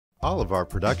All of our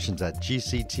productions at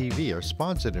GCTV are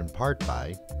sponsored in part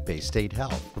by Bay State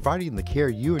Health, providing the care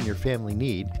you and your family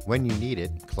need when you need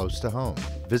it, close to home.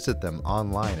 Visit them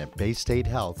online at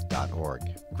baystatehealth.org.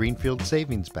 Greenfield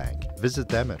Savings Bank. Visit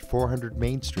them at 400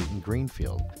 Main Street in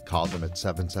Greenfield. Call them at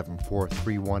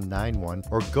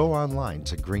 774-3191 or go online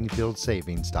to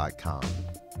greenfieldsavings.com.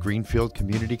 Greenfield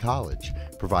Community College,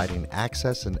 providing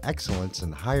access and excellence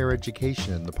in higher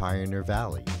education in the Pioneer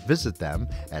Valley. Visit them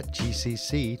at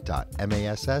gcc.mass.edu.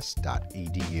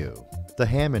 The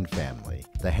Hammond Family.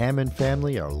 The Hammond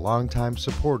family are longtime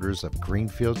supporters of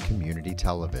Greenfield Community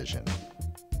Television.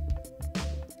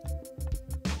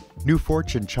 New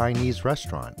Fortune Chinese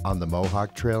Restaurant on the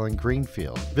Mohawk Trail in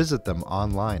Greenfield. Visit them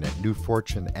online at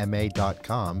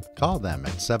newfortunema.com. Call them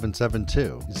at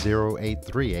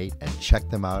 772-0838 and check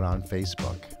them out on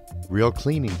Facebook. Real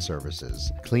Cleaning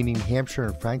Services, cleaning Hampshire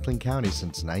and Franklin County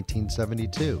since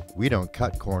 1972. We don't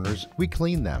cut corners, we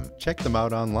clean them. Check them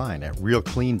out online at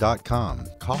realclean.com.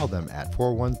 Call them at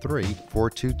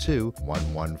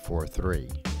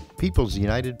 413-422-1143. People's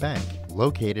United Bank,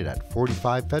 located at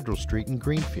 45 Federal Street in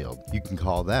Greenfield. You can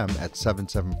call them at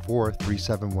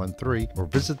 774-3713 or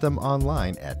visit them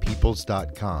online at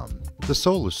peoples.com. The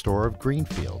Solar Store of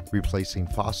Greenfield, replacing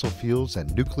fossil fuels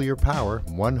and nuclear power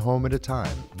one home at a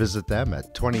time. Visit them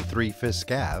at 23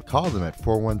 Fisk Ave. Call them at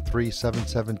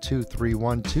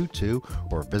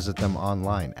 413-772-3122 or visit them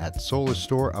online at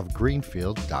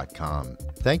solarstoreofgreenfield.com.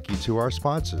 Thank you to our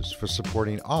sponsors for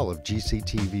supporting all of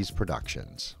GCTV's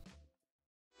productions.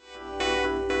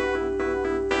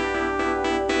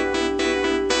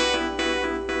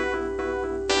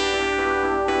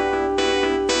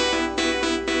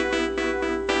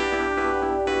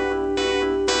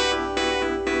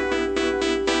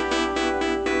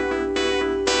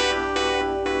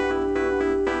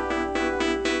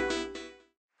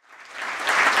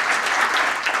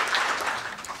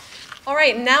 All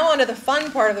right, now on to the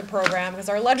fun part of the program, because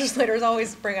our legislators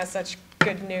always bring us such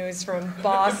good news from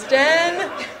Boston.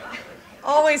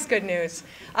 Always good news.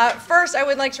 First, I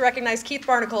would like to recognize Keith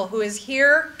Barnacle, who is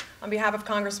here on behalf of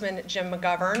Congressman Jim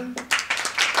McGovern.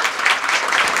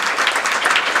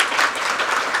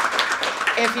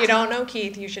 If you don't know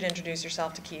Keith, you should introduce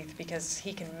yourself to Keith, because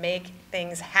he can make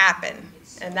things happen,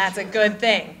 and that's a good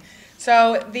thing.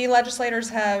 So the legislators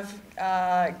have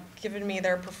given me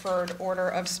their preferred order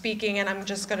of speaking, and I'm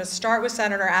just going to start with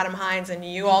Senator Adam Hines, and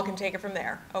you all can take it from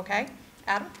there. Okay?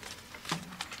 Adam?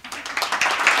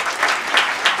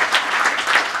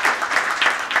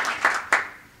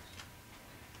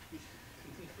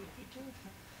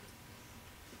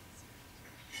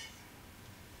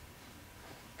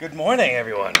 Good morning,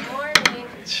 everyone. Good morning.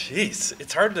 Jeez,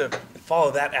 it's hard to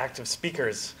follow that act of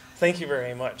speakers. Thank you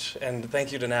very much, and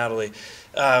thank you to Natalie.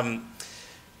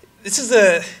 This is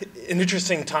an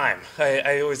interesting time.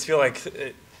 I always feel like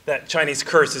that Chinese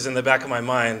curse is in the back of my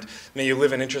mind. May you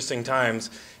live in interesting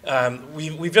times.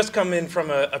 We've just come in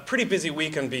from a pretty busy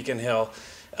week on Beacon Hill.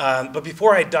 But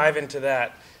before I dive into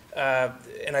that,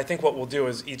 and I think what we'll do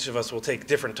is each of us will take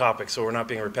different topics, so we're not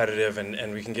being repetitive,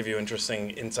 and we can give you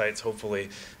interesting insights, hopefully,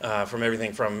 from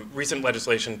everything from recent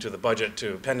legislation to the budget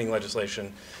to pending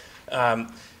legislation.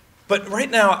 But right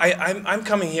now, I'm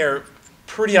coming here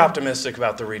pretty optimistic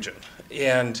about the region.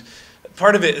 And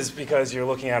part of it is because you're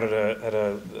looking out at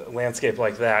a landscape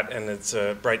like that, and it's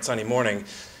a bright sunny morning.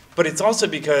 But it's also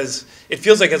because it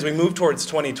feels like as we move towards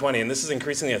 2020, and this is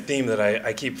increasingly a theme that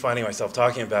I keep finding myself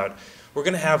talking about, we're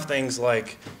going to have things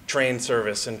like train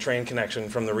service and train connection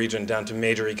from the region down to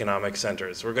major economic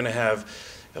centers. We're going to have,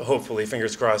 hopefully,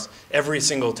 fingers crossed, every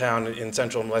single town in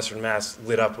central and western Mass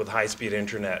lit up with high-speed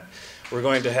internet. We're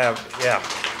going to have, yeah.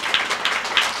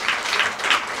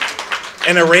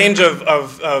 And a range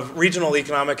of regional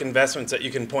economic investments that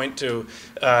you can point to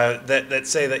that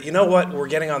say that, you know what, we're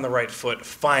getting on the right foot,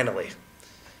 finally.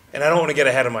 And I don't want to get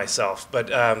ahead of myself, but,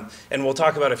 and we'll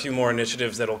talk about a few more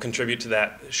initiatives that will contribute to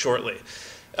that shortly.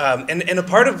 And a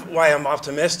part of why I'm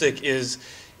optimistic is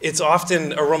it's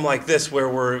often a room like this where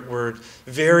we're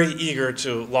very eager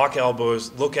to lock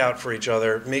elbows, look out for each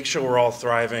other, make sure we're all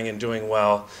thriving and doing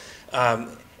well.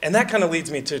 And that kind of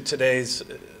leads me to today's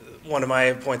one of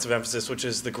my points of emphasis, which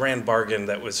is the grand bargain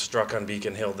that was struck on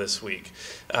Beacon Hill this week,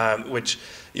 which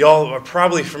y'all are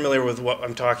probably familiar with what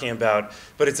I'm talking about,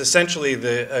 but it's essentially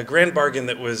the grand bargain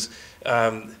that was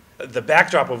the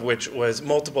backdrop of which was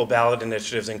multiple ballot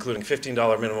initiatives, including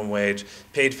 $15 minimum wage,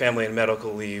 paid family and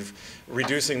medical leave,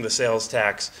 reducing the sales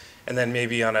tax, and then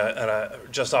maybe on a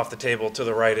just off the table to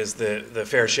the right is the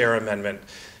Fair Share Amendment,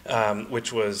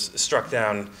 which was struck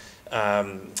down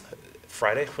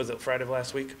Friday. Was it Friday of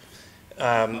last week?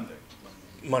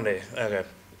 Monday. Okay.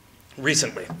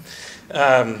 recently.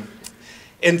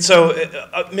 And so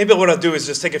maybe what I'll do is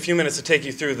just take a few minutes to take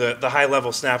you through the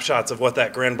high-level snapshots of what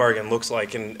that grand bargain looks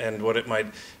like and what it might,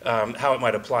 how it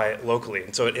might apply locally.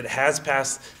 And so it has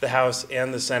passed the House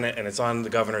and the Senate, and it's on the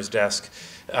governor's desk.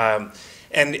 And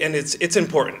it's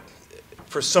important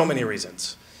for so many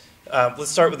reasons.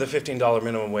 Let's start with the $15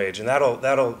 minimum wage, and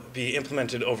that'll be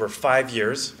implemented over 5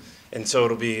 years, and so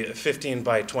it'll be 15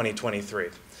 by 2023.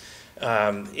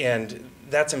 And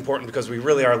that's important because we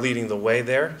really are leading the way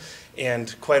there.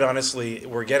 And quite honestly,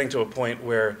 we're getting to a point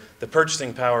where the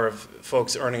purchasing power of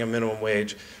folks earning a minimum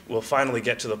wage will finally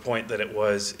get to the point that it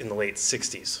was in the late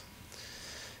 60s.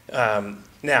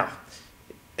 Now,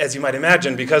 as you might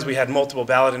imagine, because we had multiple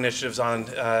ballot initiatives on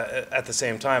at the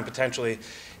same time, potentially,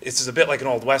 this is a bit like an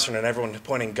old Western and everyone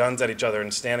pointing guns at each other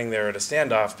and standing there at a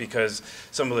standoff because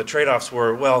some of the trade-offs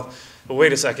were, well,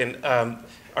 wait a second,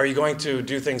 are you going to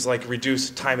do things like reduce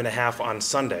time and a half on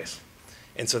Sundays?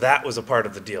 And so that was a part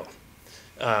of the deal,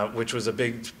 which was a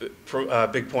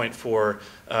big point for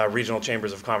regional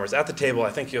chambers of commerce. At the table,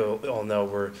 I think you'll all know,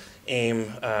 were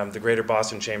AIM, the Greater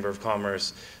Boston Chamber of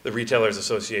Commerce, the Retailers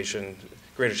Association,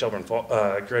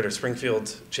 Greater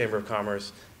Springfield Chamber of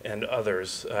Commerce, and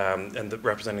others,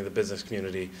 representing the business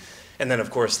community. And then,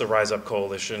 of course, the Rise Up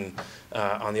Coalition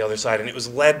on the other side. And it was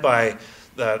led by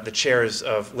the chairs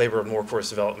of Labor and Workforce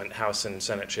Development, House and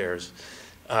Senate chairs.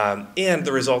 And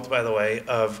the result, by the way,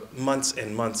 of months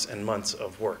and months and months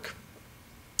of work.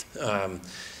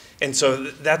 And so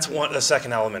that's the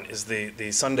second element, is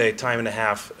the Sunday time and a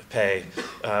half pay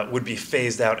would be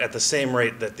phased out at the same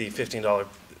rate that the $15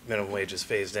 minimum wage is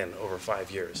phased in over 5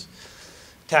 years.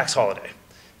 Tax holiday.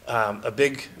 A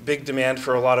big demand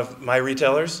for a lot of my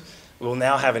retailers. We'll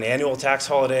now have an annual tax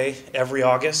holiday every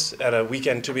August at a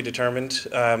weekend to be determined.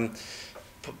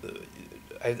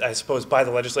 I suppose by the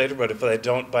legislature, but if they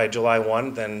don't by July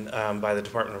 1, then by the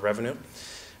Department of Revenue.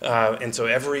 And so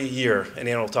every year, an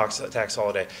annual tax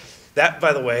holiday. That,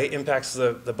 by the way, impacts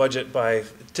the budget by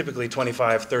typically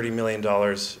 $25, $30 million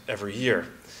every year,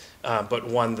 but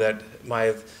one that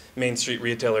my Main Street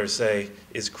retailers say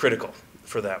is critical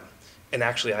for them. And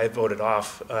actually, I voted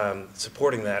off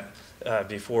supporting that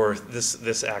before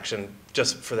this action,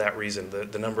 just for that reason.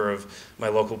 The number of my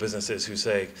local businesses who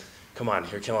say, come on,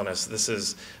 you're killing us. This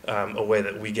is a way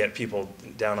that we get people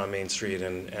down on Main Street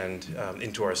and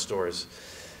into our stores.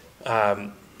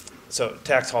 So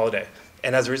tax holiday.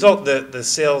 And as a result, the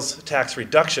sales tax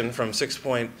reduction from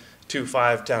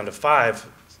 6.25 down to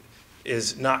 5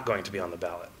 is not going to be on the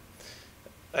ballot.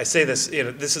 I say this,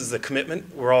 this is the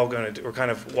commitment. We're all we're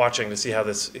kind of watching to see how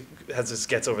this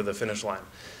gets over the finish line.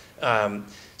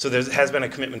 So there has been a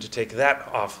commitment to take that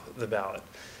off the ballot.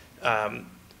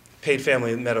 Paid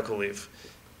family medical leave.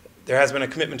 There has been a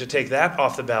commitment to take that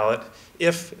off the ballot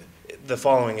if the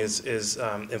following is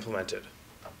implemented.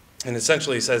 And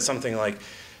essentially says something like,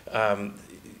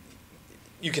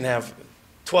 you can have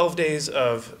 12 days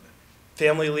of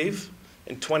family leave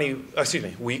and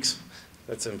weeks.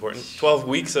 That's important. 12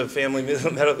 weeks of family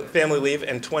leave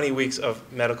and 20 weeks of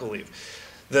medical leave.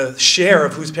 The share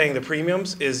of who's paying the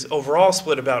premiums is overall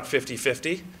split about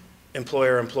 50-50,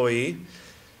 employer-employee.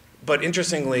 But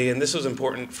interestingly, and this was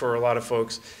important for a lot of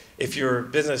folks, if your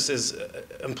business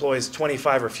employs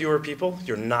 25 or fewer people,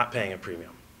 you're not paying a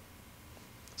premium.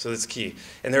 So that's key.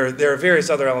 And there are various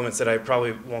other elements that I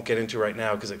probably won't get into right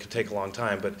now because it could take a long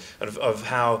time, but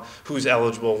of who's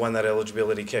eligible, when that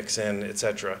eligibility kicks in, et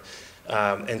cetera.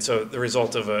 And so the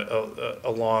result of a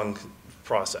long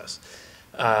process.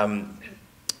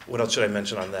 What else should I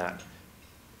mention on that?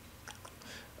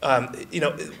 An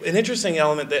interesting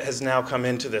element that has now come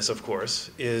into this, of course,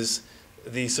 is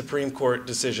the Supreme Court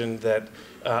decision that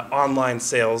online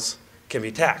sales can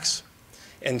be taxed.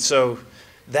 And so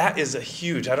that is a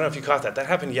huge, I don't know if you caught that, that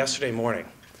happened yesterday morning.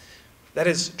 That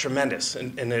is tremendous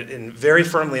and very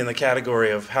firmly in the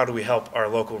category of how do we help our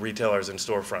local retailers and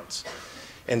storefronts.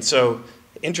 And so,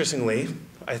 interestingly,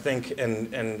 I think,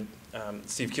 and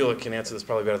Steve Kulik can answer this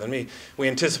probably better than me, we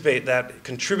anticipate that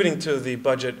contributing to the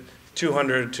budget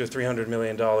 $200 to $300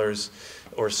 million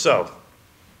or so.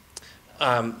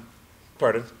 I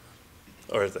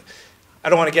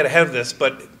don't want to get ahead of this,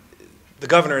 but the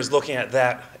governor is looking at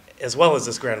that as well as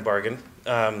this grand bargain.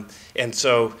 And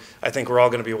so I think we're all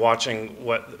going to be watching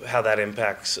how that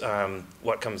impacts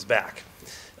what comes back.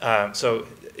 So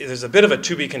there's a bit of a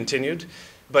to be continued,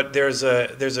 but there's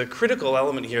a critical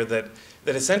element here that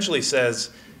essentially says,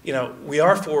 we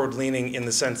are forward-leaning in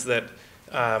the sense that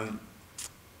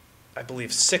I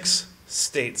believe 6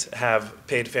 states have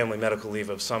paid family medical leave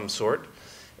of some sort,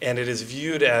 and it is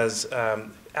viewed as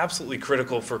absolutely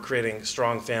critical for creating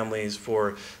strong families,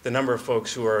 for the number of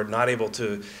folks who are not able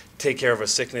to take care of a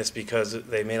sickness because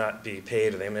they may not be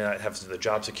paid or they may not have the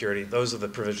job security. Those are the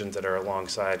provisions that are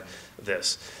alongside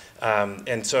this.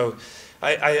 And so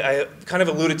I kind of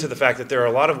alluded to the fact that there are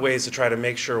a lot of ways to try to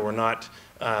make sure we're not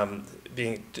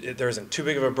there isn't too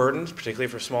big of a burden, particularly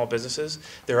for small businesses.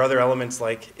 There are other elements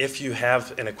like if you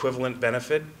have an equivalent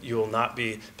benefit, you will not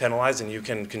be penalized and you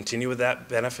can continue with that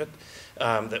benefit.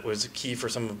 That was key for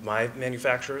some of my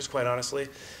manufacturers, quite honestly.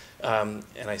 And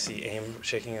I see AIM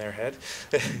shaking their head.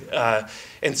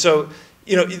 And so,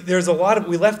 you know, there's a lot of,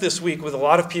 we left this week with a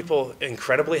lot of people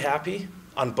incredibly happy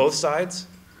on both sides,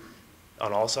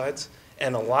 on all sides,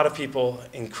 and a lot of people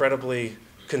incredibly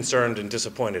concerned and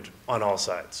disappointed on all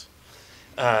sides.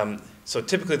 So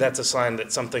typically that's a sign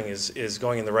that something is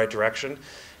going in the right direction.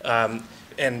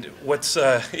 And what's,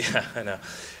 yeah, I know.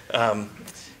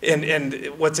 And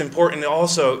what's important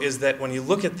also is that when you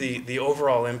look at the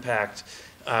overall impact,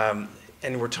 and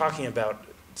we're talking about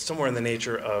somewhere in the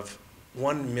nature of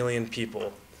 1 million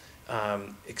people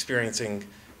experiencing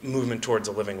movement towards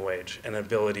a living wage and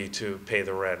ability to pay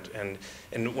the rent.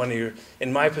 And when you're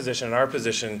in my position, in our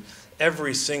position,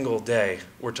 every single day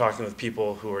we're talking with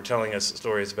people who are telling us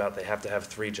stories about they have to have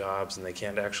 3 jobs and they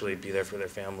can't actually be there for their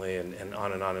family and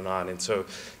on and on and on. And so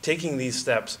taking these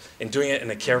steps and doing it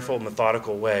in a careful,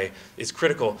 methodical way is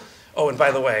critical. Oh, and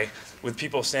by the way, with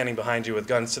people standing behind you with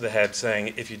guns to the head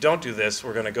saying, if you don't do this,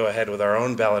 we're going to go ahead with our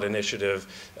own ballot initiative,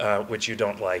 which you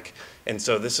don't like. And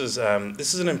so this is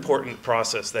an important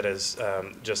process that has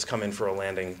just come in for a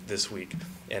landing this week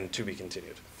and to be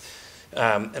continued.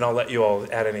 And I'll let you all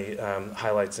add any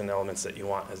highlights and elements that you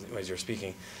want as you're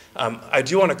speaking. I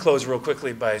do want to close real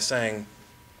quickly by saying,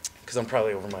 because I'm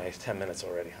probably over my 10 minutes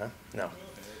already, huh? No.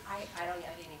 I didn't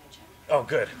even check. Oh,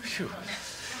 good. Phew.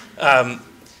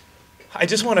 I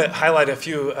just want to highlight a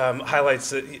few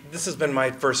highlights. This has been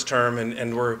my first term,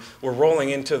 and we're rolling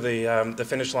into the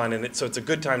finish line, and so it's a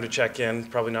good time to check in.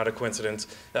 Probably not a coincidence.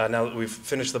 Now that we've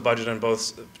finished the budget in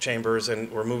both chambers, and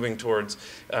we're moving towards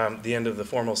the end of the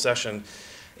formal session.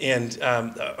 And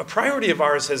a priority of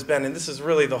ours has been, and this is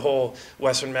really the whole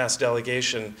Western Mass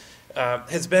delegation,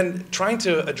 has been trying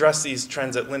to address these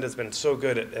trends that Linda's been so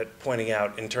good at pointing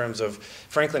out in terms of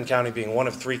Franklin County being one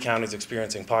of 3 counties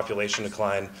experiencing population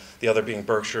decline, the other being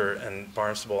Berkshire and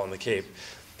Barnstable on the Cape.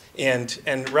 And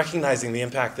recognizing the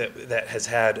impact that has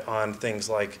had on things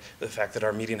like the fact that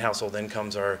our median household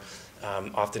incomes are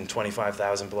often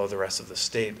 25,000 below the rest of the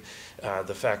state,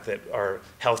 the fact that our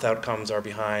health outcomes are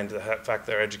behind, the fact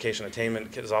that our education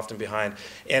attainment is often behind.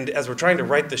 And as we're trying to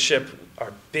right the ship,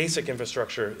 our basic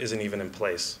infrastructure isn't even in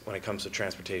place when it comes to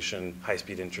transportation,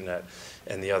 high-speed internet,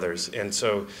 and the others. And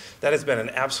so that has been an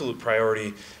absolute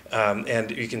priority.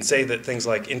 And you can say that things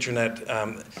like internet,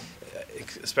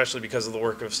 especially because of the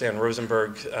work of Stan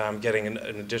Rosenberg, getting an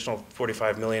additional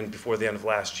 $45 million before the end of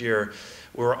last year,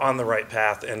 we're on the right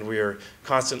path, and we're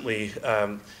constantly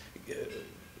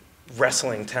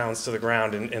wrestling towns to the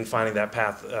ground and finding that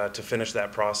path to finish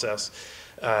that process.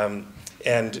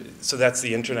 And so that's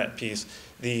the internet piece.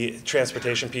 The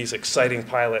transportation piece, exciting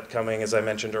pilot coming, as I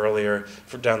mentioned earlier,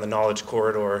 for down the Knowledge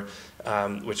Corridor,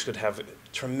 which could have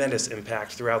tremendous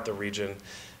impact throughout the region.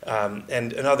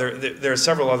 And there are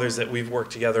several others that we've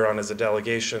worked together on as a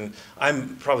delegation.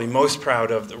 I'm probably most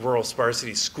proud of the Rural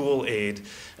Sparsity School Aid,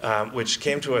 which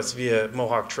came to us via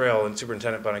Mohawk Trail and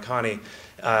Superintendent Bonacani,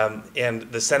 and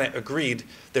the Senate agreed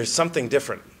there's something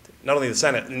different. Not only the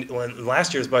Senate, in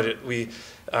last year's budget, we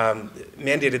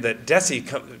mandated that DESE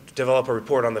develop a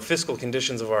report on the fiscal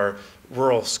conditions of our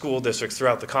rural school districts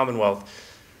throughout the Commonwealth.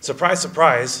 Surprise,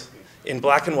 surprise. In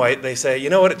black and white, they say, you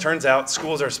know what, it turns out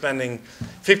schools are spending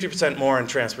 50% more on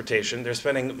transportation. They're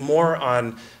spending more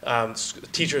on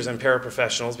teachers and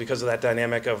paraprofessionals because of that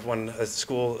dynamic of when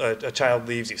a child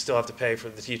leaves, you still have to pay for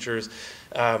the teachers,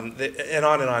 and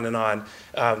on and on and on.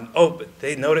 Oh, but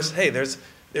they notice, hey, there's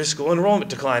school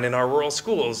enrollment decline in our rural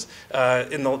schools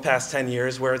in the past 10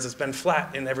 years, whereas it's been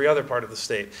flat in every other part of the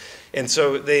state. And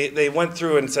so they went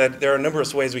through and said there are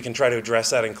numerous ways we can try to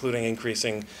address that, including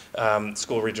increasing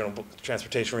school regional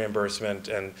transportation reimbursement,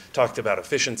 and talked about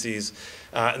efficiencies.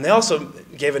 And they also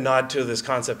gave a nod to this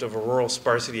concept of a rural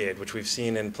sparsity aid, which we've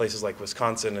seen in places like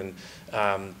Wisconsin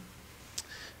and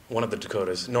one of the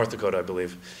Dakotas, North Dakota, I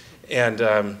believe. And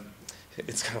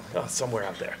it's kind of somewhere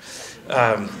out there.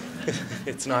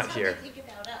 It's not here.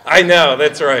 I know,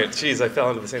 that's right. Jeez, I fell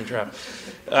into the same trap.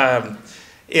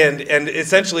 And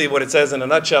essentially what it says in a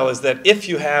nutshell is that if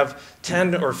you have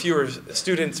 10 or fewer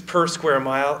students per square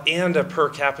mile and a per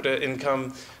capita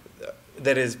income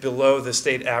that is below the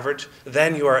state average,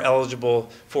 then you are eligible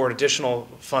for additional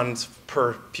funds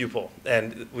per pupil.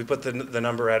 And we put the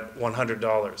number at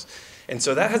 $100. And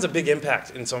so that has a big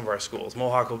impact in some of our schools.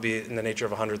 Mohawk will be in the nature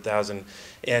of 100,000.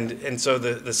 And so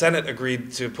the Senate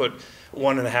agreed to put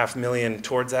 $1.5 million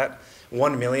towards that,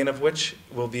 1 million of which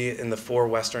will be in the 4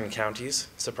 western counties.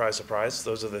 Surprise, surprise.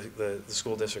 Those are the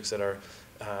school districts that are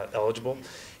eligible.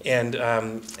 And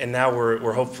now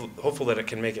we're hopeful that it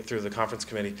can make it through the conference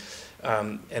committee.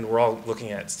 And we're all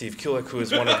looking at Steve Kulik, who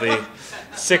is one of the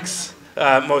 6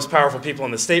 most powerful people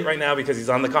in the state right now because he's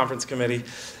on the conference committee.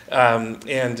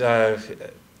 And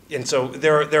so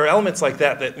there are elements like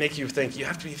that that make you think you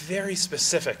have to be very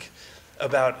specific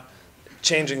about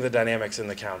changing the dynamics in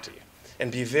the county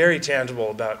and be very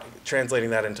tangible about translating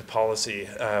that into policy.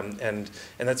 And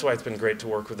that's why it's been great to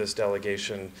work with this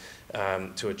delegation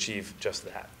to achieve just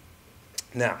that.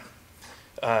 Now,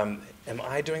 am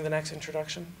I doing the next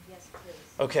introduction? Yes, please.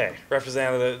 Okay,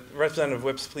 Representative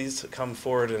Whips, please come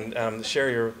forward and share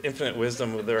your infinite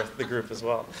wisdom with the group as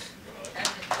well.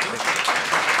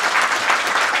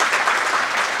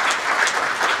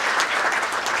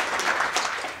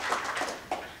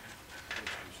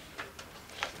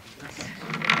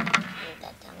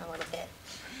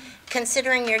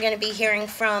 Considering you're going to be hearing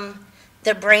from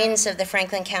the brains of the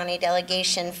Franklin County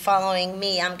delegation following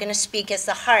me, I'm going to speak as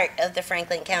the heart of the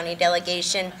Franklin County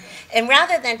delegation. And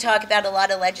rather than talk about a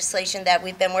lot of legislation that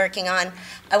we've been working on,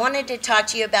 I wanted to talk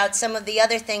to you about some of the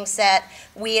other things that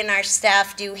we and our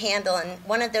staff do handle, and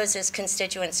one of those is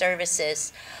constituent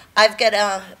services. I've got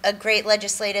a great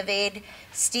legislative aide.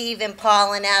 Steve and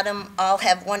Paul and Adam all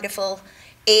have wonderful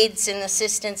aides and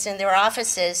assistants in their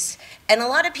offices. And a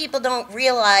lot of people don't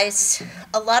realize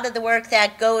a lot of the work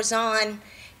that goes on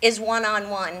is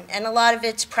one-on-one, and a lot of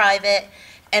it's private,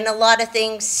 and a lot of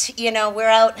things, you know, we're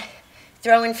out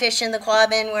throwing fish in the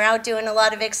Quabbin, we're out doing a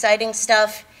lot of exciting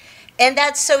stuff, and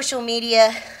that's social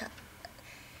media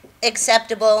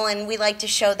acceptable, and we like to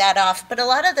show that off. But a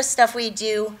lot of the stuff we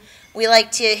do, we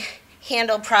like to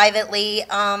handle privately.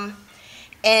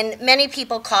 And many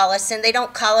people call us, and they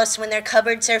don't call us when their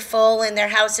cupboards are full and their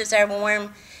houses are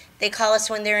warm. They call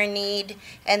us when they're in need.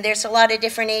 And there's a lot of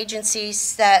different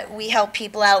agencies that we help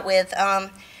people out with.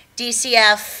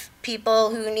 DCF,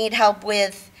 people who need help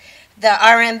with the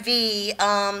RMV,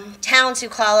 towns who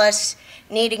call us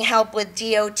needing help with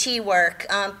DOT work,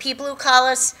 people who call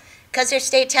us because their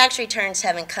state tax returns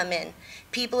haven't come in,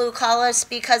 people who call us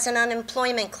because an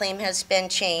unemployment claim has been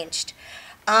changed.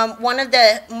 One of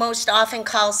the most often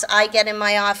calls I get in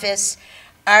my office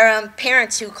are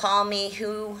parents who call me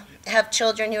who have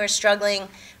children who are struggling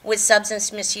with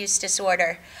substance misuse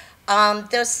disorder.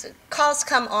 Those calls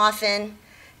come often.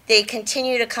 They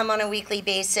continue to come on a weekly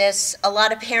basis. A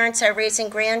lot of parents are raising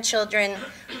grandchildren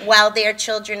while their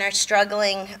children are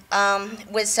struggling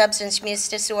with substance misuse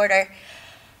disorder.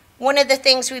 One of the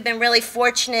things we've been really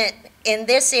fortunate in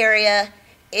this area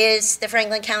is the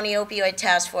Franklin County Opioid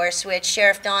Task Force, which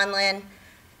Sheriff Donlin,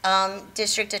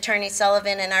 District Attorney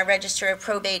Sullivan, and our Register of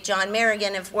Probate, John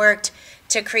Merrigan, have worked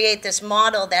to create this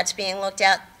model that's being looked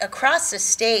at across the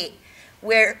state.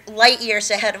 We're light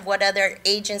years ahead of what other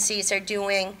agencies are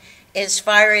doing as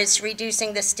far as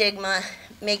reducing the stigma,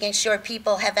 making sure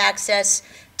people have access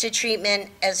to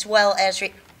treatment as well as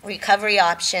recovery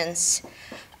options.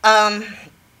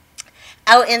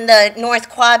 Out in the North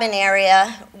Quabbin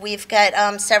area, we've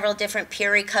got several different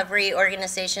peer recovery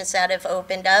organizations that have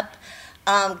opened up.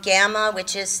 Gamma,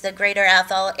 which is the Greater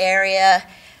Athol area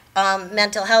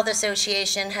Mental Health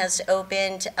Association, has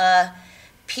opened a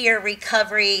peer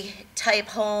recovery type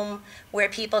home where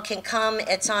people can come.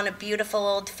 It's on a beautiful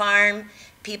old farm.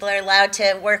 People are allowed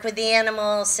to work with the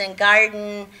animals and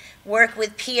garden, work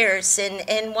with peers.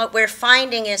 And what we're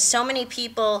finding is so many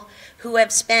people who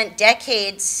have spent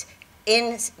decades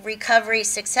in recovery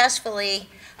successfully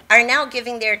are now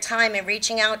giving their time and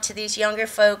reaching out to these younger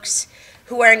folks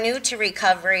who are new to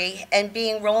recovery and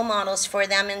being role models for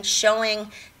them and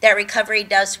showing that recovery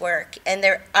does work. And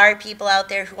there are people out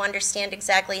there who understand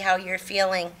exactly how you're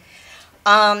feeling.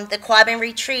 The Quabbin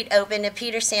Retreat opened in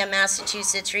Petersham,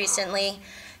 Massachusetts recently.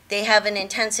 They have an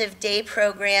intensive day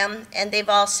program, and they've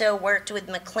also worked with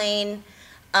McLean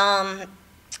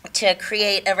to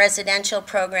create a residential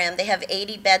program. They have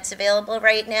 80 beds available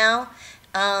right now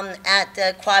at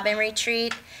the Quabbin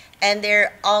Retreat, and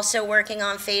they're also working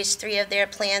on phase 3 of their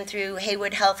plan through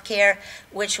Haywood Healthcare,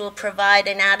 which will provide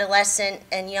an adolescent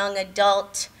and young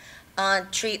adult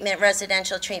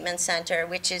residential treatment center,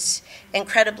 which is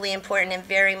incredibly important and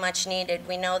very much needed.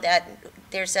 We know that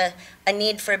there's a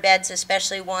need for beds,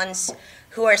 especially ones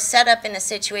who are set up in a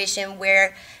situation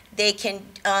where they can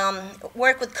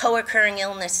work with co-occurring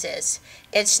illnesses.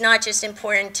 It's not just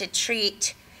important to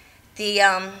treat the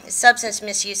substance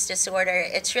misuse disorder.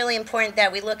 It's really important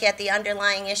that we look at the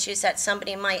underlying issues that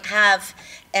somebody might have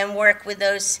and work with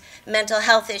those mental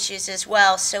health issues as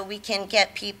well, so we can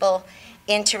get people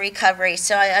into recovery.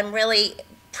 So I'm really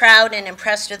proud and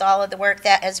impressed with all of the work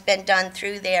that has been done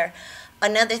through there.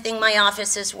 Another thing my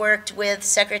office has worked with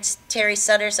Secretary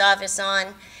Sutter's office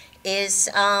on is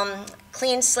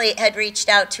Clean Slate had reached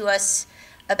out to us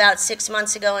about 6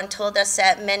 months ago and told us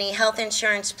that many health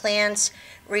insurance plans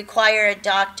require a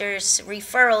doctor's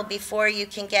referral before you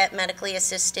can get medically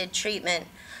assisted treatment.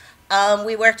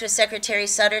 We worked with Secretary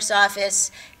Sutter's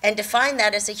office and defined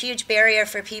that as a huge barrier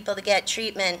for people to get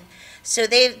treatment. So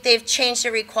they've changed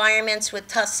the requirements with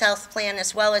Tufts Health Plan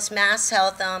as well as Mass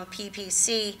Health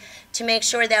PPC to make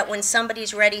sure that when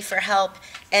somebody's ready for help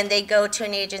and they go to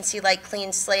an agency like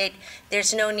Clean Slate,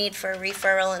 there's no need for a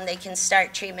referral and they can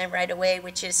start treatment right away,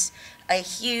 which is a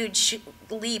huge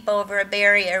leap over a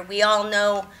barrier. We all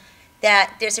know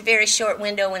that there's a very short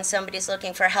window when somebody's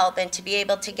looking for help, and to be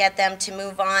able to get them to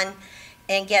move on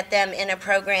and get them in a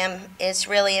program is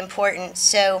really important.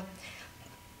 So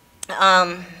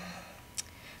I'm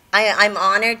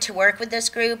honored to work with this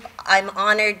group. I'm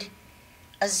honored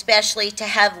especially to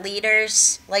have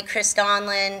leaders like Chris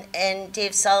Donlin and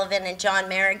Dave Sullivan and John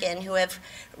Merrigan who have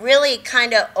really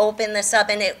kind of opened this up,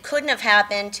 and it couldn't have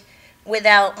happened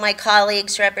without my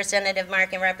colleagues, Representative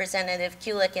Mark and Representative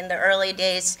Kulik, in the early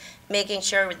days, making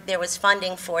sure there was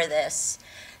funding for this.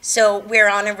 So we're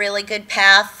on a really good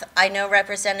path. I know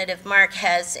Representative Mark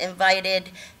has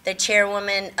invited the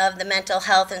chairwoman of the Mental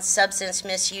Health and Substance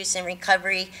Misuse and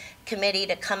Recovery Committee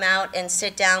to come out and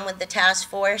sit down with the task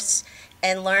force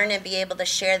and learn and be able to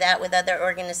share that with other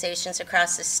organizations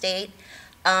across the state.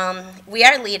 We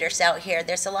are leaders out here.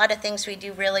 There's a lot of things we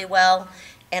do really well,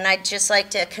 and I'd just like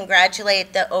to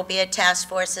congratulate the Opiate Task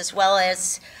Force as well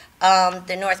as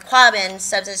the North Quabbin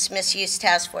Substance Misuse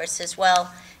Task Force as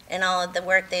well, and all of the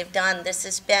work they've done. This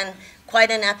has been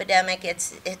quite an epidemic.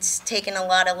 It's taken a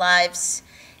lot of lives.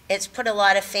 It's put a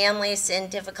lot of families in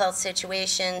difficult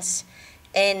situations,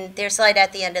 and there's light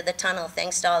at the end of the tunnel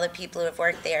thanks to all the people who have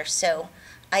worked there. So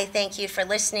I thank you for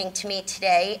listening to me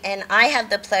today, and I have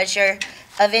the pleasure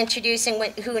of introducing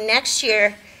who next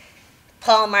year,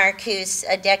 Paul Mark, who's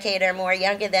a decade or more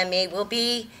younger than me, will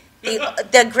be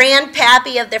the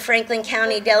grandpappy of the Franklin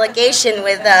County delegation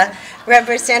with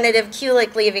Representative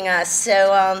Kulik leaving us.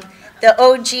 So the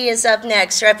OG is up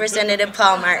next, Representative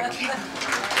Paul Mark.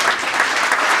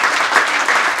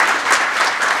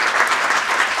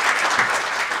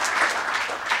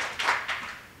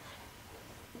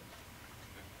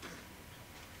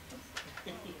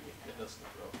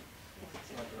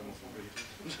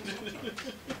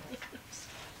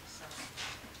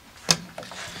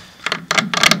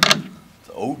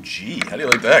 OG, how do you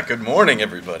like that? Good morning,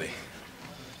 everybody.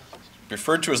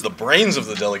 Referred to as the brains of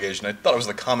the delegation. I thought it was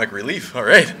the comic relief. All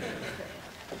right.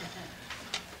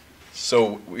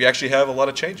 So we actually have a lot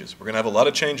of changes. We're going to have a lot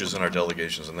of changes in our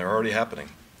delegations, and they're already happening.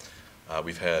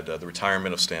 We've had the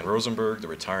retirement of Stan Rosenberg, the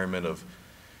retirement of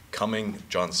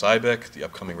John Sybeck, the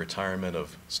upcoming retirement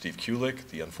of Steve Kulik,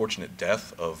 the unfortunate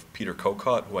death of Peter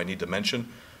Kokot, who I need to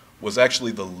mention, was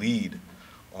actually the lead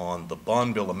on the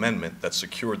bond bill amendment that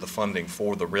secured the funding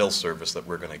for the rail service that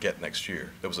we're going to get next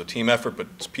year. It was a team effort,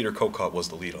 but Peter Kokot was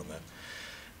the lead on that.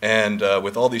 And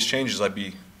with all these changes, I'd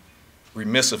be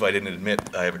remiss if I didn't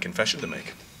admit I have a confession to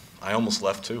make. I almost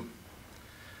left too.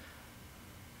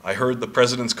 I heard the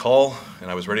president's call, and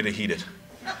I was ready to heed it.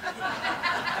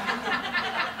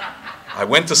 I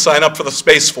went to sign up for the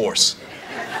Space Force.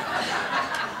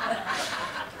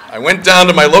 I went down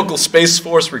to my local Space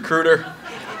Force recruiter,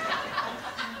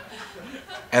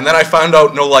 and then I found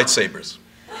out no lightsabers.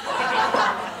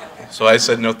 So I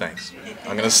said, no thanks.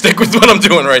 I'm going to stick with what I'm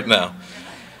doing right now.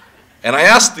 And I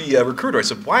asked the recruiter, I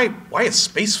said, why a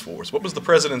Space Force? What was the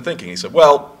president thinking? He said,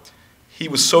 well, he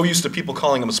was so used to people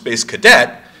calling him a space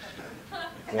cadet.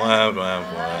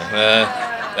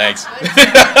 Thanks.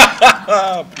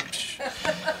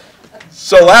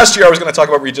 So last year I was going to talk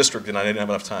about redistricting, and I didn't have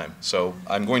enough time. So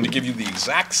I'm going to give you the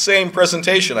exact same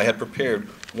presentation I had prepared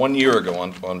 1 year ago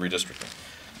on redistricting.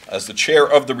 As the chair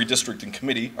of the redistricting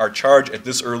committee, our charge at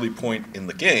this early point in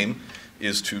the game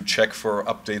is to check for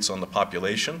updates on the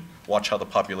population, watch how the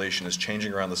population is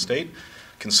changing around the state,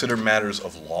 consider matters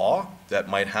of law that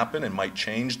might happen and might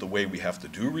change the way we have to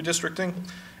do redistricting,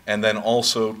 and then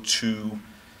also to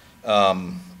there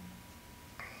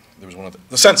was one of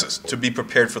the census, to be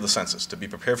prepared for the census, to be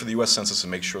prepared for the U.S. Census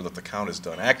and make sure that the count is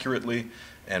done accurately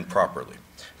and properly.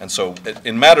 And so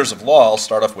in matters of law, I'll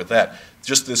start off with that.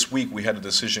 Just this week, we had a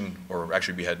decision, or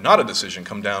actually we had not a decision,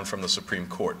 come down from the Supreme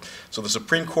Court. So the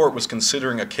Supreme Court was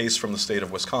considering a case from the state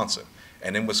of Wisconsin.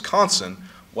 And in Wisconsin,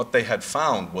 what they had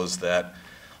found was that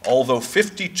although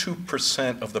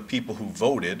 52% of the people who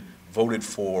voted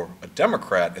for a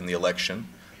Democrat in the election,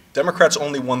 Democrats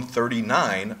only won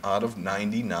 39 out of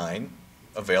 99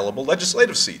 available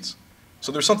legislative seats.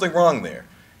 So there's something wrong there.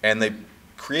 And they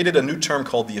created a new term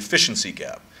called the efficiency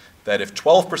gap, that if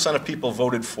 12% of people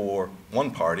voted for one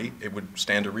party, it would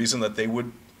stand to reason that they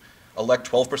would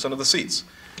elect 12% of the seats.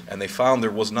 And they found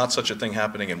there was not such a thing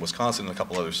happening in Wisconsin and a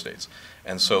couple other states.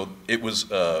 And so it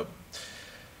was,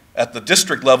 at the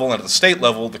district level and at the state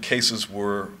level, the cases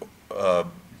were,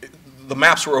 the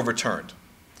maps were overturned.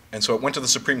 And so it went to the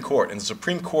Supreme Court, and the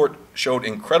Supreme Court showed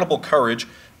incredible courage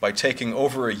by taking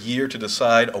over a year to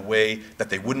decide a way that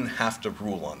they wouldn't have to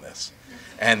rule on this.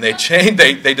 And they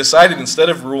decided, instead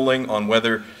of ruling on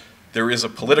whether there is a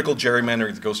political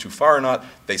gerrymandering that goes too far or not,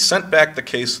 they sent back the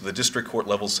case to the district court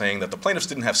level saying that the plaintiffs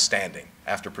didn't have standing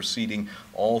after proceeding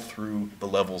all through the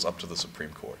levels up to the Supreme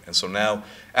Court. And so now,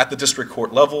 at the district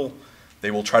court level,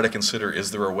 they will try to consider,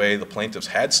 is there a way the plaintiffs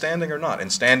had standing or not?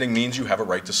 And standing means you have a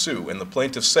right to sue. And the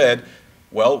plaintiffs said,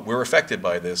 well, we're affected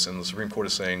by this, and the Supreme Court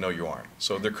is saying, no, you aren't.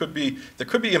 So there could be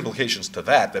implications to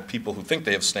that people who think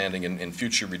they have standing in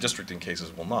future redistricting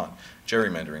cases will not,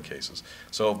 gerrymandering cases.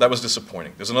 So that was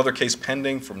disappointing. There's another case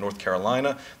pending from North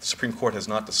Carolina. The Supreme Court has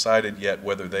not decided yet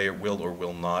whether they will or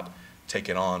will not take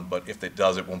it on, but if it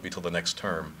does, it won't be till the next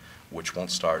term, which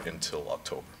won't start until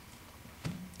October.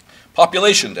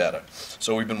 Population data.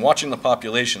 So we've been watching the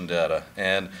population data,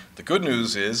 and the good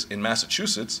news is in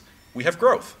Massachusetts, we have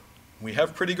growth. We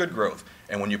have pretty good growth.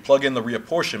 And when you plug in the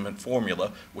reapportionment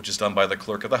formula, which is done by the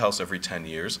clerk of the House every 10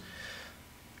 years,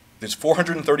 there's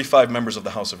 435 members of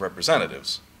the House of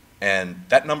Representatives, and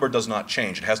that number does not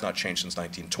change. It has not changed since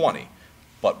 1920.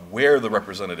 But where the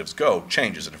representatives go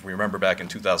changes. And if we remember back in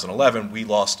 2011, we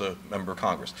lost a member of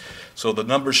Congress. So the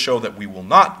numbers show that we will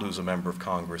not lose a member of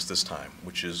Congress this time,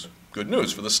 which is good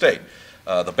news for the state.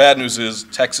 The bad news is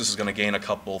Texas is going to gain a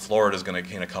couple, Florida is going to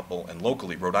gain a couple, and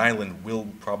locally, Rhode Island will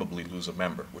probably lose a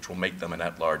member, which will make them an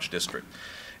at-large district.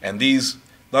 And these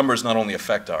numbers not only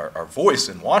affect our voice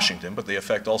in Washington, but they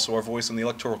affect also our voice in the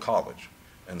Electoral College.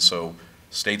 And so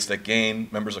states that gain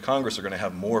members of Congress are going to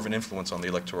have more of an influence on the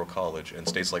Electoral College, and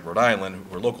states like Rhode Island,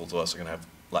 who are local to us, are going to have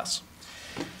less.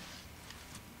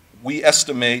 We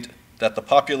estimate that the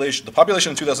population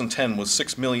in 2010 was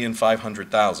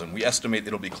 6,500,000. We estimate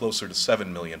it'll be closer to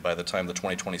 7 million by the time the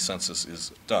 2020 census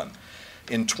is done.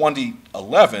 In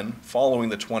 2011, following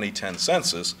the 2010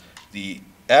 census, the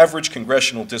average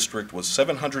congressional district was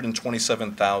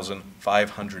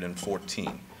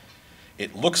 727,514.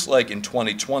 It looks like in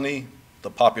 2020,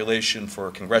 the population for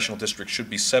a congressional district should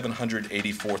be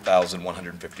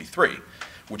 784,153,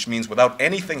 which means without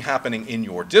anything happening in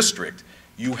your district,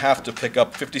 you have to pick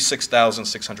up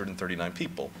 56,639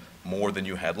 people, more than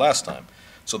you had last time.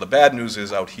 So the bad news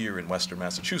is out here in Western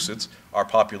Massachusetts, our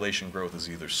population growth is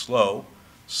either slow,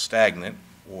 stagnant,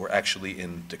 or actually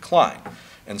in decline.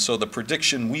 And so the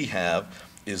prediction we have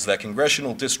is that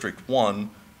Congressional District 1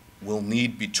 will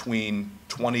need between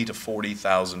 20 to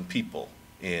 40,000 people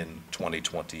in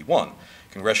 2021.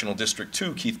 Congressional District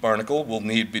 2, Keith Barnacle, will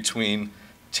need between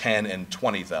 10 and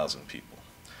 20,000 people.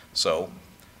 So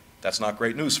that's not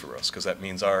great news for us, because that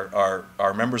means our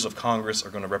members of Congress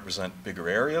are going to represent bigger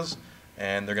areas,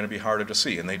 and they're going to be harder to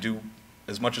see. And they do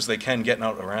as much as they can getting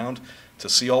out around to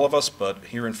see all of us, but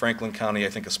here in Franklin County,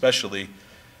 I think especially,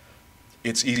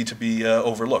 it's easy to be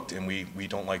overlooked, and we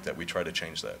don't like that. We try to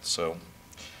change that. So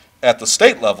at the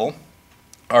state level,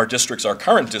 our districts, our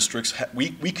current districts,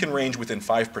 we can range within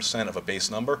 5% of a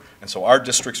base number, and so our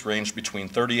districts range between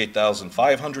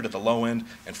 38,500 at the low end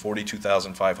and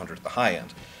 42,500 at the high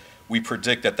end. We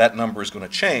predict that that number is going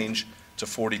to change to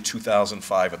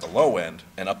 42,005 at the low end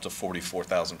and up to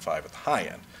 44,005 at the high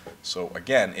end. So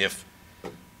again, if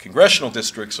congressional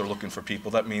districts are looking for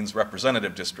people, that means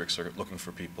representative districts are looking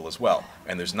for people as well.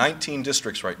 And there's 19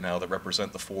 districts right now that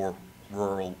represent the 4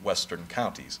 rural western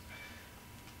counties.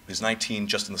 There's 19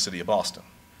 just in the city of Boston.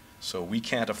 So we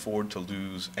can't afford to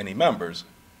lose any members.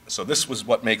 So this was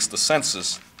what makes the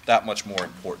census that much more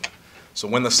important. So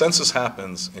when the census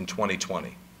happens in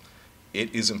 2020,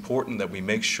 it is important that we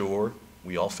make sure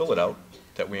we all fill it out,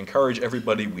 that we encourage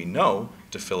everybody we know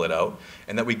to fill it out,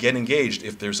 and that we get engaged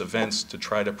if there's events to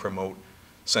try to promote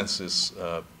census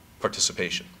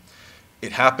participation.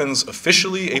 It happens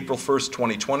officially April 1st,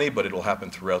 2020, but it will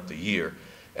happen throughout the year.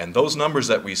 And those numbers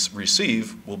that we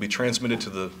receive will be transmitted to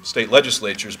the state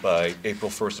legislatures by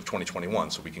April 1st of 2021,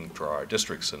 so we can draw our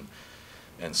districts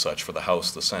and such for the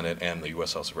House, the Senate, and the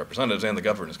U.S. House of Representatives, and the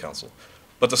Governor's Council.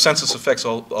 But the census affects a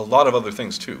lot of other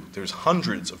things too. There's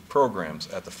hundreds of programs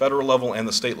at the federal level and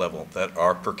the state level that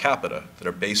are per capita, that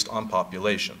are based on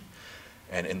population.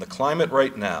 And in the climate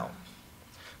right now,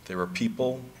 there are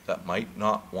people that might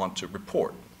not want to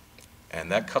report.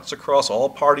 And that cuts across all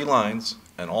party lines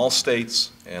and all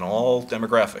states and all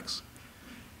demographics.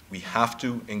 We have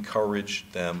to encourage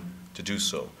them to do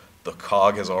so. The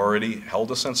COG has already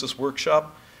held a census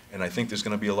workshop, and I think there's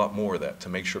going to be a lot more of that to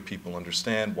make sure people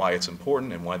understand why it's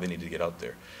important and why they need to get out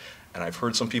there. And I've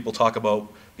heard some people talk about,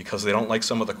 because they don't like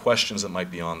some of the questions that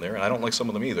might be on there, and I don't like some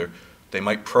of them either, they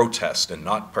might protest and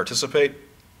not participate.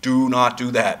 Do not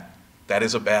do that. That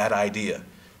is a bad idea.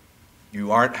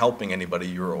 You aren't helping anybody,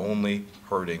 you're only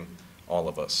hurting all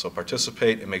of us. So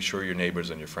participate and make sure your neighbors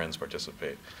and your friends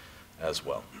participate as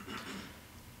well.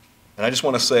 And I just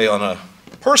want to say on a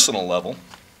personal level,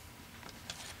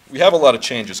 we have a lot of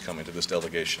changes coming to this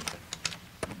delegation.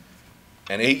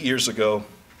 And 8 years ago,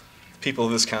 people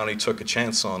of this county took a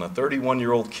chance on a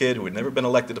 31-year-old kid who had never been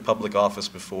elected to public office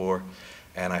before.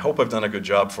 And I hope I've done a good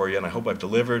job for you, and I hope I've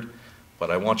delivered.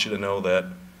 But I want you to know that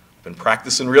I've been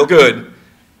practicing real good,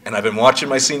 and I've been watching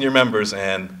my senior members,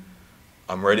 and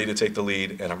I'm ready to take the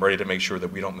lead, and I'm ready to make sure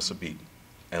that we don't miss a beat.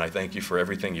 And I thank you for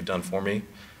everything you've done for me,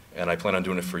 and I plan on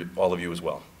doing it for all of you as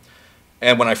well.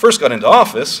 And when I first got into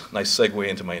office, nice segue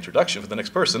into my introduction for the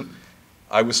next person,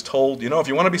 I was told, you know, if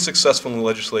you want to be successful in the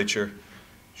legislature,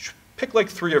 pick like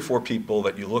 3 or 4 people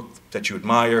that you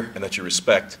admire and that you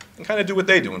respect, and kind of do what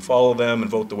they do and follow them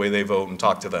and vote the way they vote and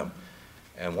talk to them.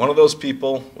 And one of those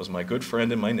people was my good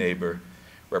friend and my neighbor,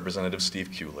 Representative Steve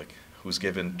Kulik, who's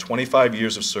given 25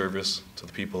 years of service to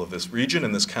the people of this region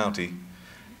and this county,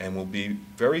 and will be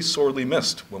very sorely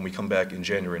missed when we come back in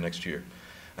January next year.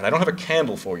 And I don't have a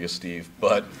candle for you, Steve,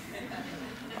 but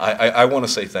I want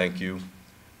to say thank you,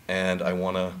 and I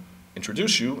want to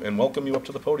introduce you and welcome you up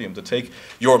to the podium to take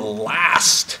your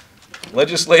last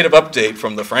legislative update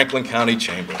from the Franklin County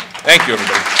Chamber. Thank you,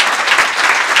 everybody.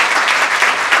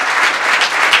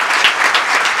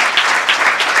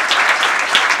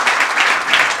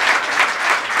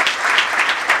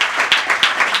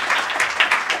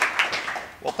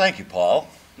 Well, thank you, Paul.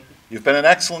 You've been an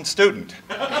excellent student,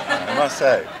 I must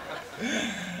say.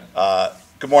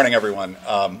 Good morning, everyone.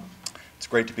 It's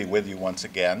great to be with you once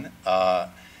again.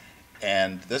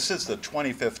 And this is the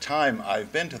 25th time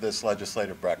I've been to this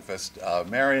legislative breakfast.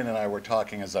 Marion and I were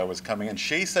talking as I was coming in.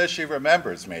 She says she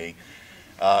remembers me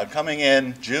coming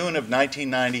in June of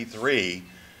 1993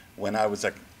 when I was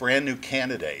a brand new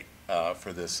candidate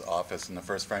for this office in the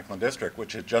 1st Franklin District,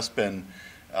 which had just been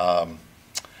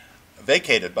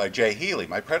vacated by Jay Healy,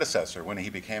 my predecessor, when he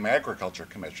became Agriculture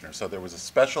Commissioner. So there was a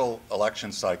special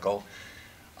election cycle.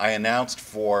 I announced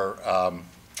for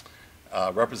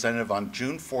representative on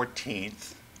June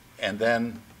 14th, and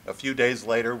then a few days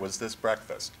later was this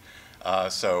breakfast.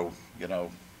 So, you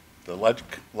know, the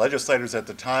legislators at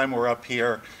the time were up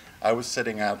here. I was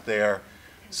sitting out there,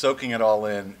 soaking it all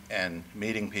in and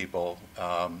meeting people.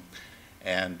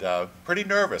 And pretty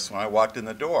nervous when I walked in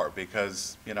the door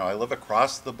because, you know, I live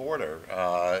across the border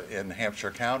in Hampshire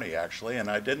County, actually, and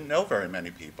I didn't know very many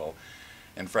people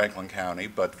in Franklin County,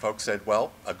 but folks said,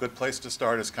 well, a good place to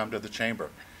start is come to the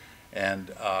chamber.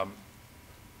 And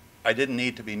I didn't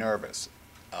need to be nervous.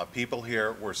 People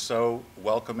here were so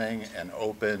welcoming and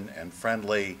open and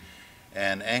friendly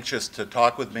and anxious to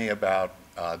talk with me about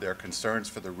their concerns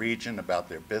for the region, about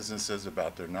their businesses,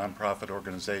 about their nonprofit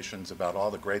organizations, about all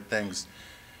the great things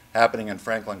happening in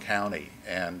Franklin County.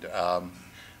 And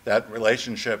that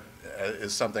relationship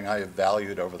is something I have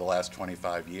valued over the last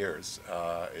 25 years.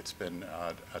 It's been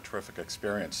a terrific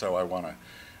experience. So I want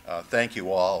to thank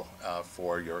you all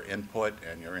for your input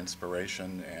and your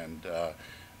inspiration and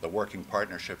the working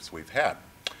partnerships we've had.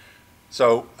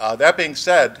 So that being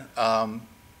said,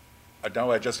 I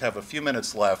know I just have a few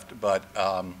minutes left, but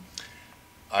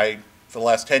for the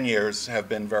last 10 years, have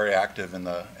been very active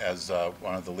as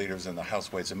one of the leaders in the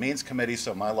House Ways and Means Committee,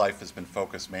 so my life has been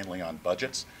focused mainly on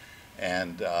budgets.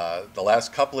 And the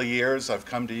last couple of years, I've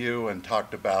come to you and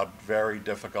talked about very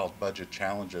difficult budget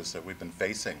challenges that we've been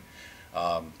facing.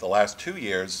 The last 2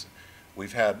 years,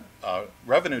 we've had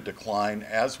revenue decline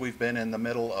as we've been in the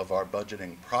middle of our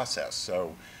budgeting process.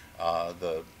 So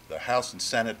the House and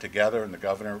Senate together and the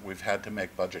governor, we've had to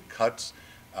make budget cuts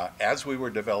as we were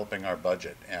developing our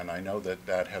budget. And I know that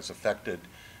that has affected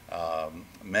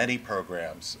many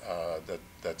programs that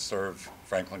that serve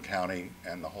Franklin County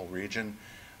and the whole region.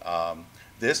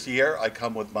 This year, I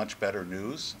come with much better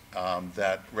news,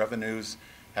 that revenues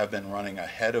have been running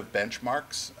ahead of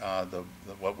benchmarks,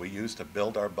 what we use to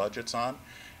build our budgets on,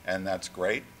 and that's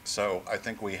great. So I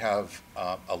think we have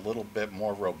a little bit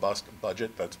more robust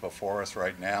budget that's before us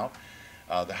right now.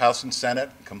 The House and Senate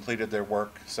completed their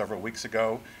work several weeks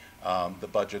ago. The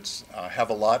budgets have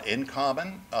a lot in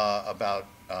common about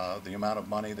the amount of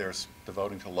money they're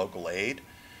devoting to local aid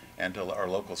and to our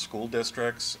local school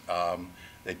districts.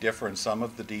 They differ in some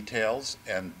of the details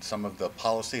and some of the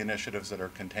policy initiatives that are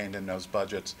contained in those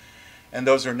budgets. And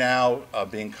those are now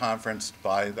being conferenced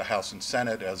by the House and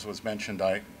Senate. As was mentioned,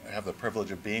 I have the privilege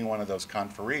of being one of those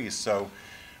conferees. So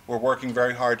we're working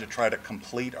very hard to try to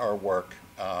complete our work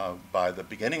by the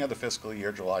beginning of the fiscal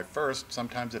year, July 1st.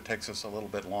 Sometimes it takes us a little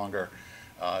bit longer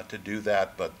to do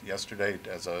that, but yesterday,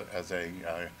 as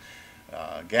a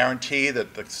guarantee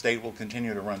that the state will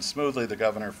continue to run smoothly, the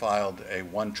governor filed a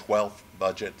 1/12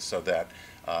 budget so that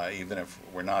even if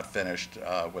we're not finished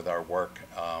with our work,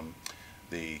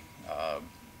 the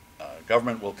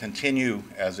government will continue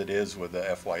as it is with the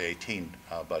FY18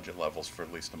 budget levels for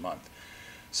at least a month.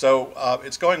 So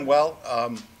it's going well.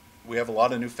 We have a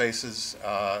lot of new faces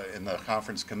in the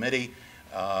conference committee,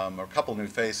 a couple new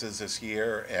faces this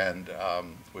year, and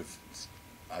we've,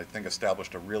 I think,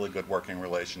 established a really good working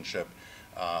relationship,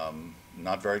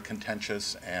 not very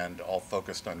contentious, and all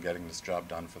focused on getting this job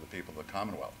done for the people of the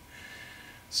Commonwealth.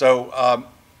 So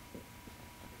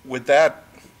with that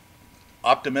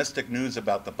optimistic news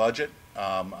about the budget,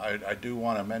 I do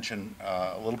want to mention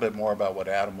a little bit more about what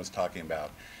Adam was talking about.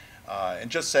 And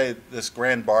just say this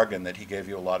grand bargain that he gave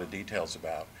you a lot of details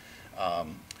about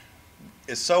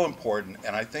is so important,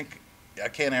 and I think I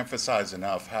can't emphasize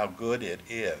enough how good it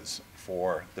is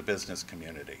for the business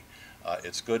community.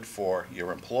 It's good for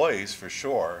your employees, for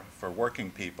sure, for working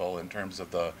people in terms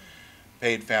of the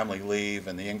paid family leave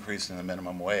and the increase in the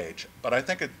minimum wage. But I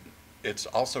think it's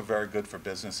also very good for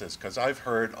businesses, because I've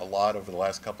heard a lot over the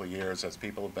last couple of years as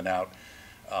people have been out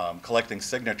collecting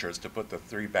signatures to put the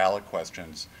 3 ballot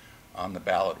questions on the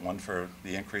ballot, one for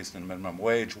the increase in the minimum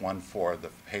wage, one for the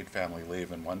paid family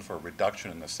leave, and one for a reduction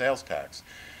in the sales tax,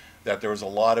 that there was a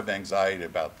lot of anxiety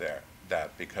about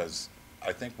that, because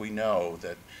I think we know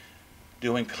that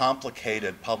doing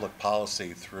complicated public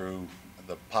policy through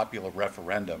the popular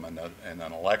referendum and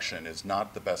an election is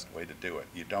not the best way to do it.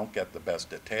 You don't get the best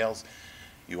details.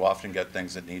 You often get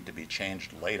things that need to be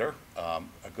changed later.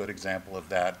 A good example of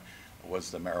that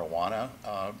was the marijuana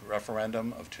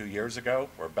referendum of 2 years ago.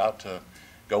 We're about to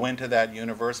go into that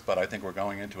universe, but I think we're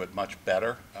going into it much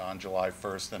better on July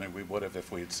 1st than we would have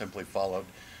if we had simply followed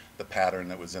the pattern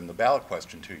that was in the ballot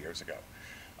question 2 years ago.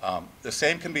 The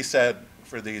same can be said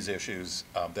for these issues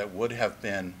that would have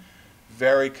been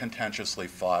very contentiously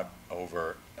fought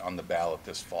over on the ballot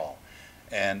this fall.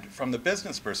 And from the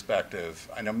business perspective,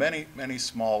 I know many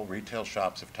small retail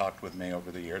shops have talked with me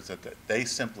over the years that they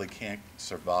simply can't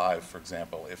survive, for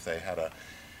example, if they had a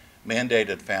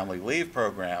mandated family leave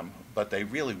program, but they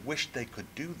really wish they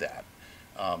could do that.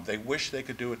 They wish they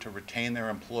could do it to retain their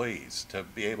employees, to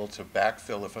be able to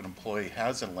backfill if an employee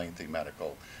has a lengthy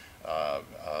medical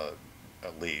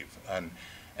leave.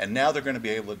 And now they're going to be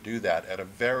able to do that at a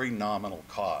very nominal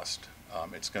cost.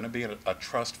 It's going to be a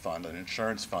trust fund, an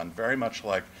insurance fund, very much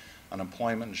like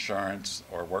unemployment insurance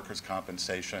or workers'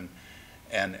 compensation.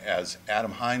 And as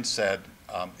Adam Hines said,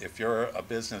 if you're a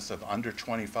business of under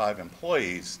 25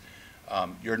 employees,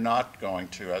 you're not going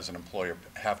to, as an employer,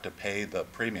 have to pay the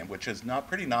premium, which is not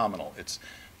pretty nominal. It's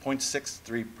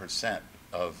 0.63%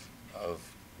 of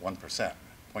 1%,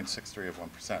 0.63 of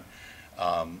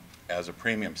 1%, as a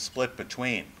premium split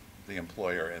between the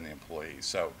employer and the employee.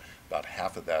 So about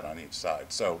half of that on each side.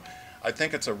 So I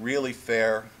think it's a really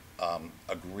fair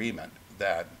agreement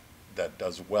that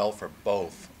does well for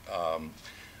both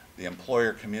the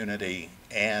employer community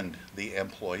and the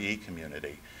employee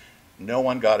community. No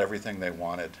one got everything they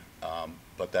wanted,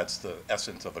 but that's the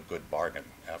essence of a good bargain,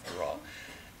 after all.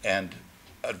 And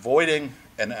avoiding,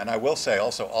 and I will say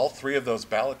also, all 3 of those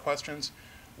ballot questions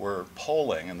were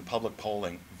polling, in the public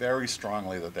polling, very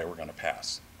strongly that they were going to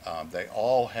pass. They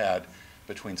all had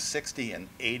between 60 and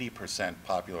 80%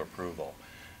 popular approval.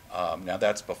 Now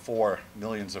that's before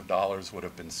millions of dollars would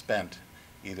have been spent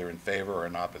either in favor or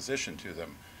in opposition to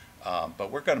them.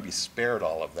 But we're going to be spared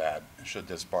all of that should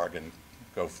this bargain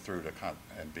go through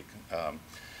and be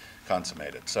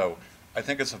consummated. So I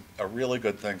think it's a really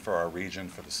good thing for our region,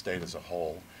 for the state as a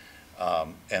whole.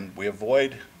 And we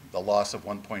avoid the loss of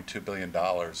 $1.2 billion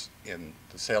in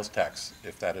the sales tax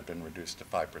if that had been reduced to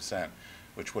 5%,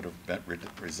 which would have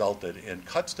resulted in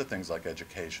cuts to things like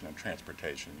education and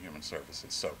transportation and human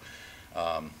services. So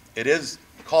it is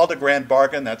called a grand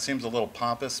bargain. That seems a little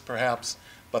pompous, perhaps,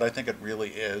 but I think it really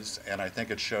is, and I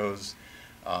think it shows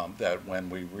that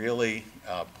when we really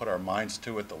put our minds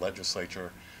to it, the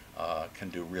legislature can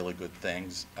do really good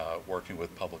things working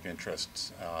with public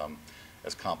interests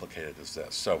as complicated as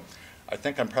this. So I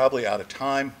think I'm probably out of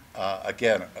time.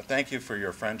 Again, thank you for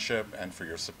your friendship and for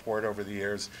your support over the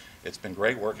years. It's been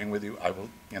great working with you. I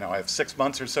have 6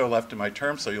 months or so left in my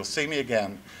term, so you'll see me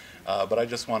again. But I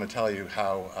just want to tell you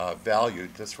how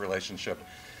valued this relationship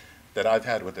that I've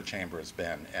had with the Chamber has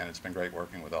been, and it's been great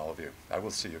working with all of you. I will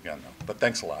see you again, though. But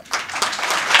thanks a lot.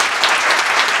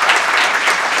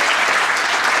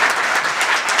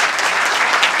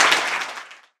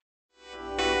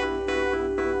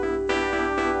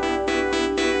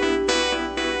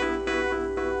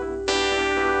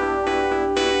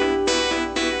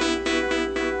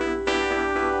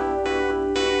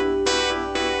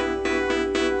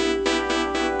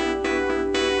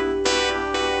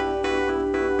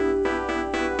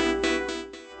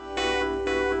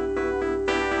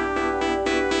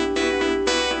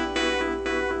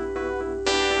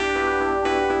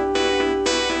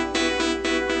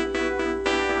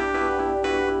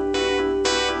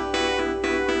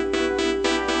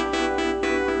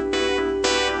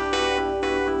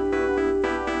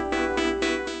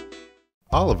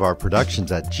 All of our productions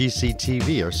at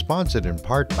GCTV are sponsored in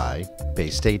part by Bay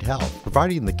State Health,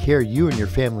 providing the care you and your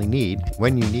family need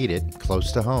when you need it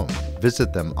close to home.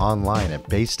 Visit them online at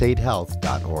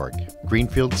baystatehealth.org.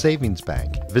 Greenfield Savings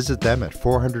Bank. Visit them at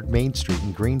 400 Main Street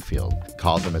in Greenfield.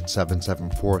 Call them at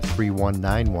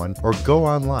 774-3191 or go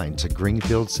online to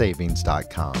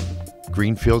greenfieldsavings.com.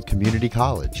 Greenfield Community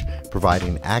College,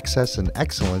 providing access and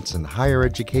excellence in higher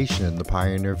education in the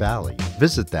Pioneer Valley.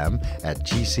 Visit them at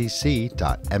gcc.mass.edu.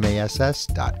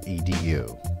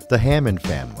 The Hammond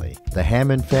Family. The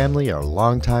Hammond family are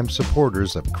longtime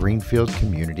supporters of Greenfield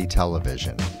Community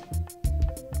Television.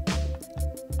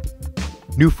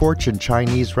 New Fortune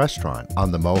Chinese Restaurant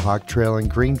on the Mohawk Trail in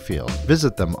Greenfield.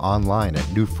 Visit them online at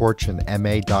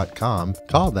newfortunema.com.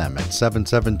 Call them at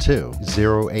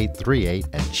 772-0838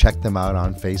 and check them out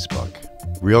on Facebook.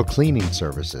 Real Cleaning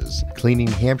Services, cleaning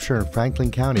Hampshire and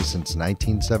Franklin County since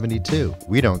 1972.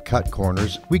 We don't cut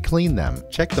corners, we clean them.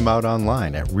 Check them out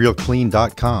online at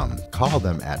realclean.com. Call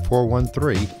them at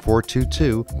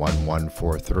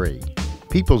 413-422-1143.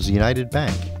 People's United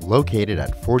Bank, located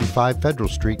at 45 Federal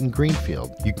Street in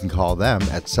Greenfield. You can call them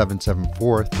at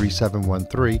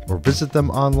 774-3713 or visit them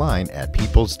online at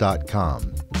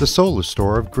peoples.com. The Solar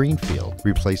Store of Greenfield,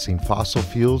 replacing fossil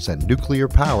fuels and nuclear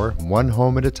power one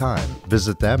home at a time.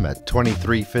 Visit them at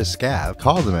 23 Fisk Ave.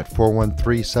 Call them at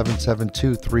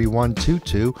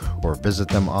 413-772-3122 or visit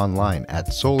them online at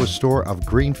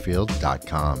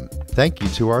solarstoreofgreenfield.com. Thank you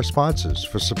to our sponsors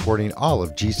for supporting all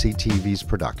of GCTV's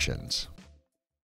productions.